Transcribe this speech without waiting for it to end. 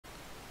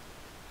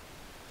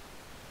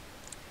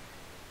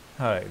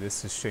Hi,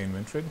 this is Shane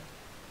Wintred.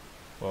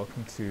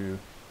 Welcome to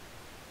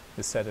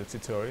the set of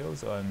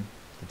tutorials on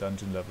the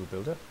Dungeon Level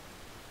Builder.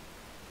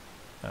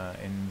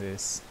 In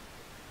this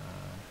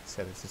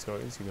set of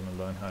tutorials, you're going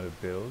to learn how to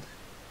build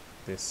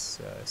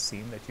this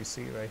scene that you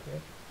see right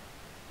here.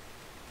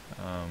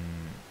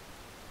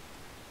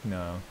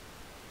 Now,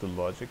 the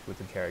logic with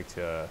the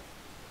character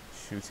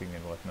shooting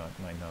and whatnot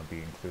might not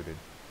be included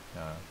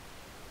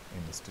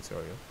in this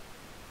tutorial.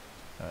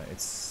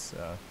 It's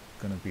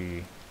going to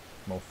be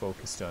more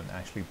focused on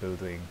actually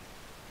building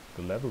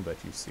the level that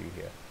you see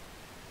here.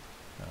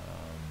 You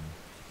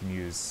can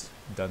use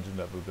Dungeon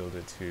Level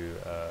Builder to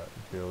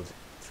build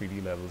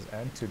 3D levels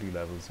and 2D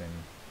levels in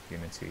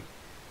Unity,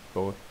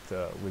 both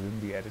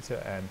within the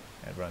editor and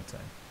at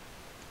runtime.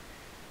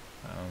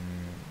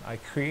 I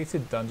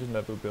created Dungeon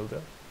Level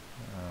Builder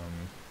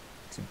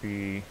to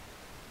be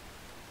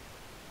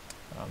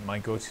my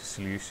go-to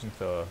solution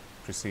for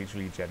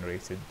procedurally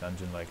generated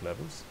dungeon-like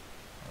levels.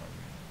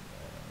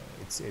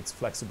 It's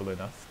flexible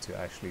enough to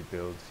actually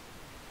build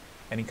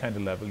any kind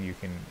of level you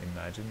can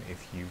imagine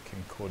if you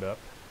can code up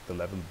the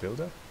level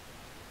builder.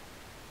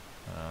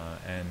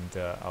 And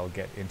I'll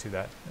get into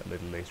that a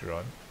little later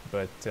on.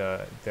 But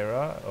there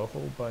are a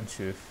whole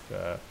bunch of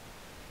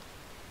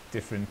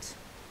different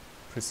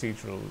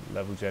procedural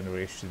level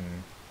generation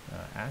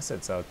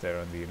assets out there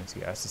on the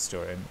Unity Asset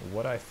Store. And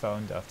what I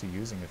found after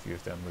using a few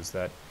of them was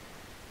that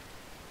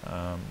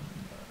a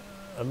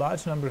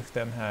large number of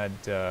them had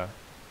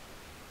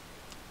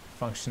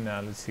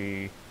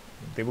functionality.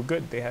 They were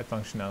good, they had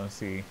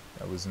functionality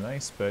that was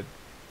nice, but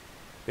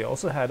they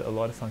also had a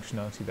lot of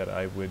functionality that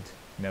I would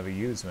never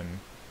use when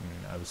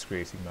I was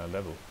creating my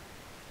level.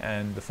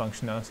 And the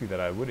functionality that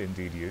I would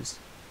indeed use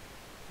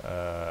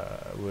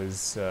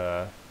was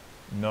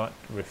not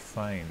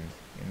refined,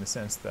 in the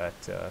sense that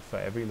for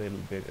every little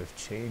bit of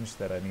change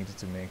that I needed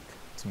to make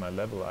to my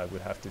level, I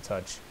would have to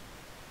touch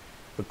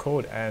the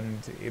code.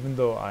 And even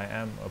though I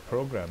am a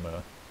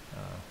programmer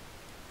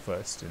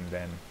first and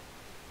then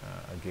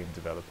a game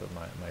developer,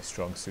 my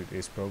strong suit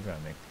is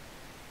programming,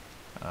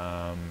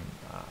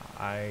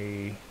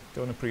 I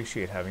don't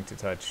appreciate having to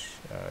touch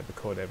the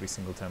code every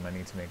single time I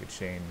need to make a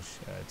change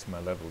to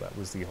my level. That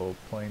was the whole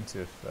point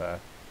of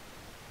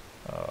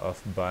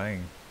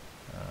buying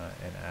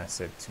an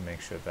asset, to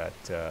make sure that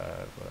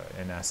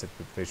an asset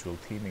with visual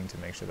theming, to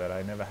make sure that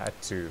I never had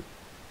to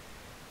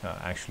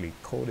actually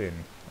code in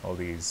all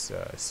these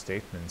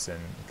statements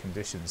and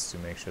conditions to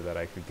make sure that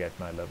I could get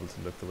my level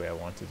to look the way I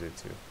wanted it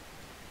to.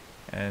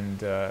 And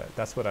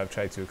that's what I've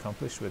tried to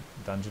accomplish with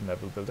Dungeon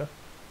Level Builder.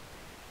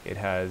 It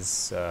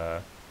has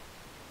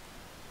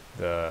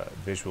the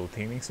visual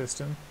theming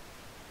system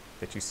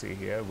that you see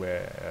here,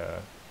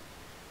 where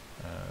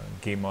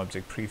game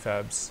object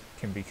prefabs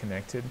can be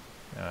connected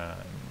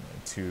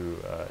to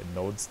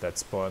nodes that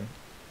spawn,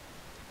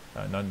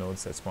 not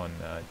nodes that spawn,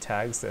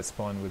 tags that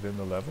spawn within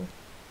the level.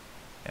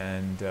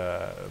 And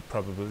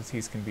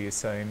probabilities can be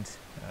assigned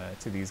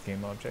to these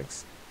game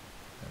objects.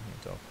 Let me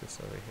dock this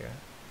over here.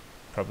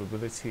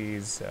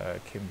 Probabilities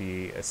can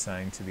be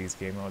assigned to these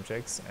game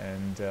objects,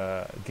 and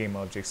game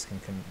objects can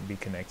be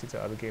connected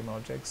to other game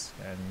objects,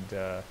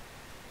 and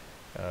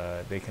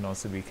they can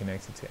also be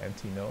connected to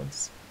empty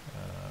nodes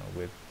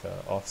with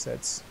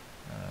offsets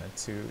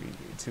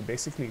to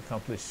basically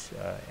accomplish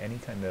any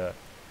kind of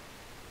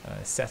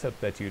setup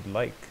that you'd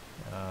like.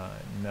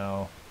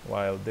 Now,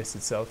 while this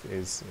itself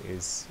is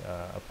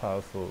a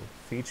powerful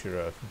feature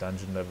of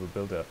Dungeon Level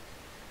Builder,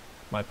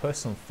 my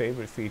personal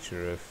favorite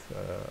feature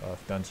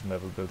of Dungeon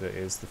Level Builder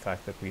is the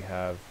fact that we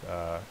have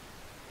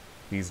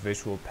these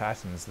visual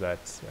patterns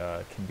that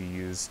can be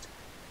used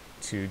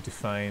to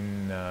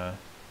define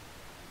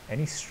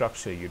any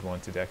structure you'd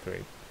want to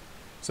decorate.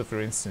 So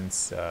for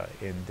instance,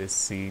 in this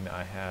scene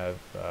I have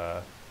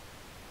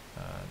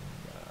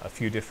a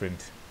few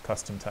different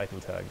custom title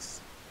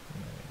tags,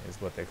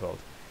 is what they're called.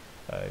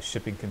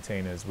 Shipping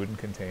containers, wooden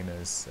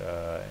containers,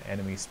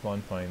 enemy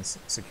spawn points,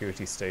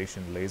 security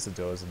station, laser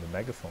doors, and the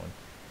megaphone.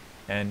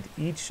 And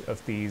each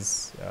of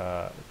these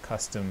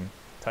custom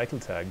title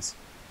tags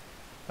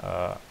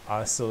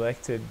are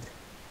selected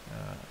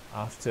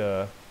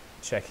after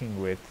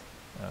checking with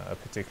a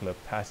particular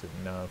pattern.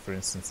 Now, for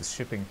instance, the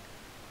shipping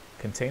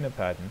container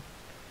pattern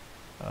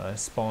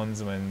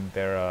spawns when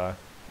there are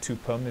two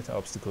permanent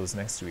obstacles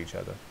next to each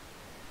other.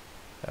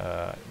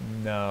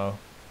 Now,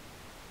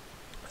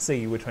 say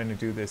you were trying to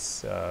do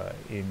this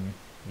in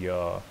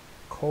your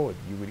code,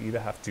 you would either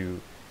have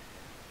to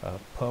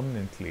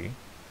permanently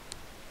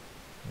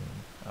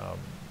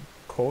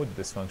code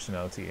this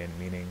functionality in,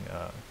 meaning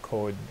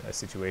code a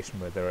situation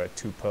where there are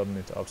two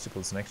permanent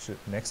obstacles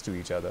next to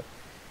each other,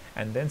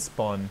 and then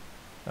spawn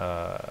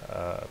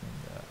a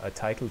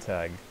title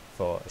tag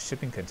for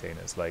shipping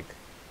containers like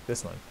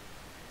this one.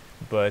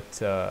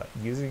 But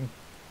using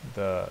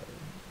the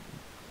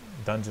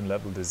Dungeon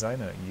Level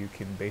Designer, you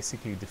can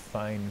basically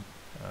define,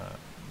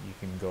 you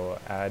can go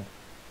add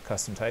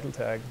custom title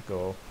tag,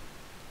 go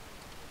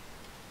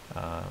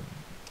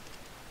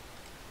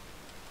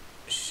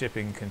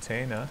shipping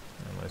container,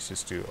 and let's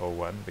just do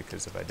 01,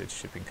 because if I did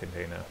shipping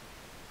container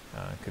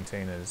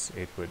containers,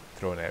 it would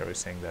throw an error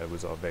saying that it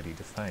was already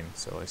defined.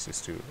 So let's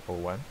just do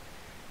O1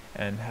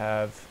 and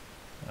have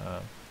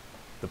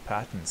the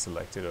pattern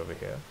selected over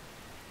here.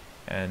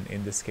 And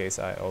in this case,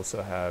 I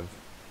also have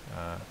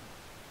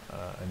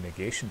a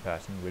negation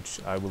pattern, which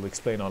I will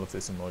explain all of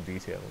this in more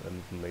detail a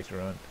little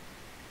later on.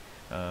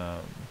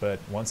 But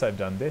once I've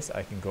done this,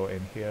 I can go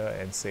in here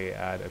and say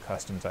add a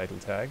custom title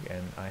tag,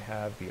 and I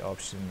have the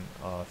option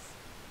of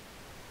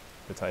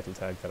the title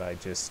tag that I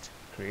just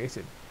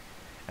created.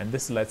 And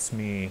this lets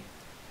me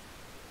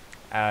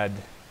add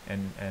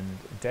and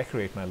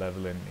decorate my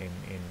level in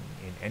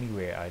any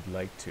way I'd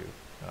like to,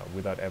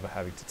 without ever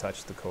having to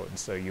touch the code. And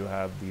so you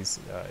have these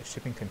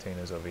shipping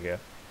containers over here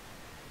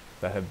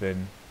that have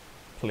been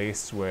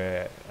placed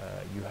where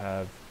you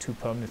have two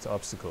permanent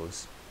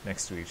obstacles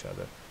next to each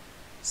other.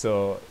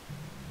 So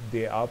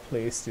they are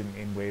placed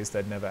in ways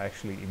that never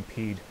actually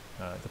impede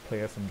the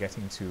player from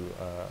getting to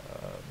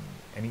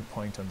any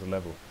point on the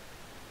level,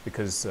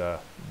 because the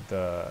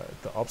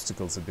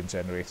obstacles have been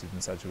generated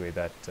in such a way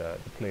that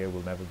the player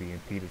will never be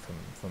impeded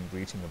from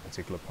reaching a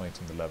particular point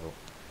in the level.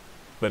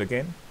 But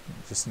again,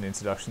 just an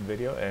introduction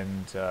video,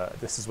 and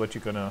this is what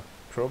you're going to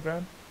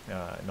program,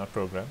 not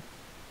program,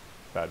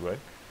 bad word,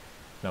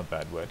 not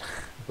bad word,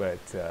 but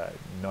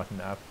not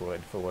an app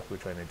word for what we're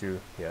trying to do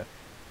here.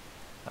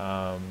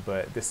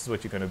 But this is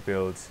what you're going to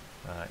build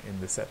in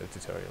the set of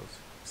tutorials.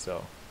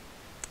 So,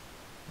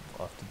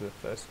 off to the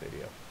first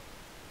video.